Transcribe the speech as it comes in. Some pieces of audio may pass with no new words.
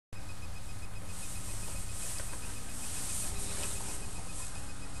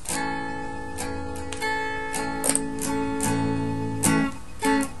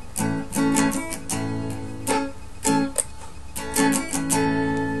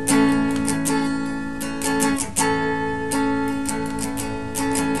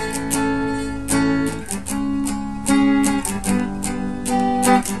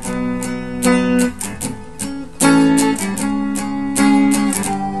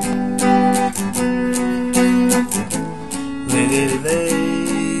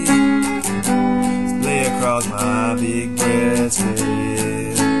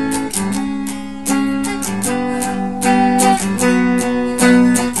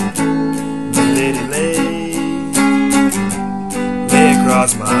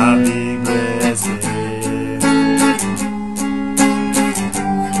my big breast bed.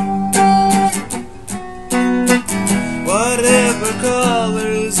 Whatever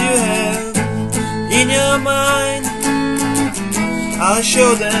colors you have in your mind, I'll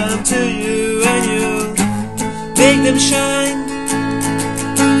show them to you and you'll make them shine.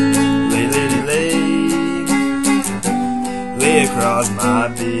 Lay, lady, lay across my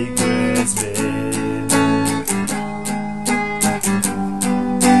big breast bed.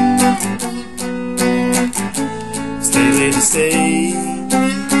 Stay, lady,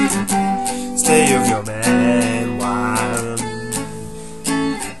 stay of your man wild.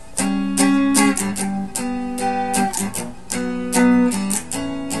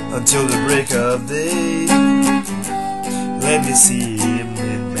 Until the break of day, let me see him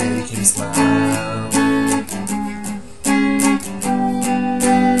and make him smile.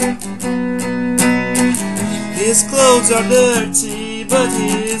 His clothes are dirty, but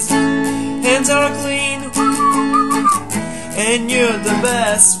his hands are clean, and you're the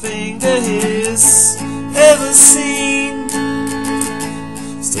best thing that he's ever seen.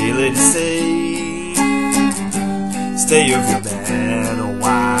 Stay, lady, stay of your man a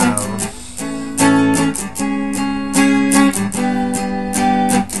while.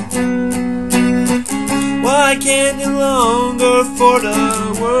 Why can't you longer for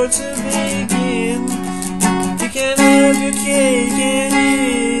the world to begin? You can have your cake and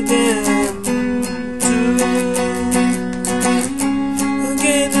eat them too. Who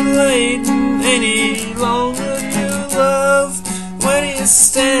can't wait any longer? You love when he's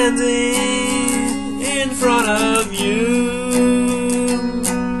standing in front of you.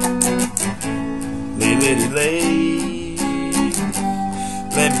 Lay, lady, lay,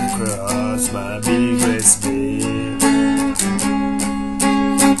 let me cross my big breast bed.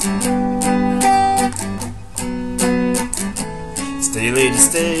 Stay, lady,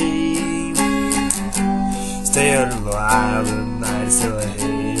 stay under the while the night is still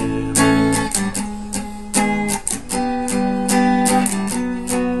ahead.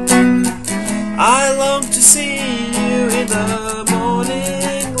 I long to see you in the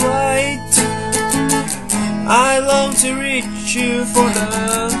morning light. I long to reach you for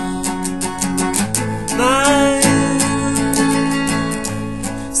the night.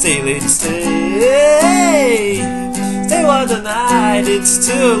 Stay, lady, stay while the night is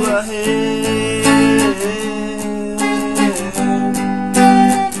still ahead.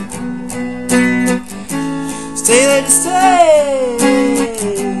 Stay, lady, stay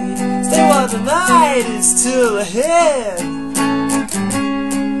while the night is still ahead.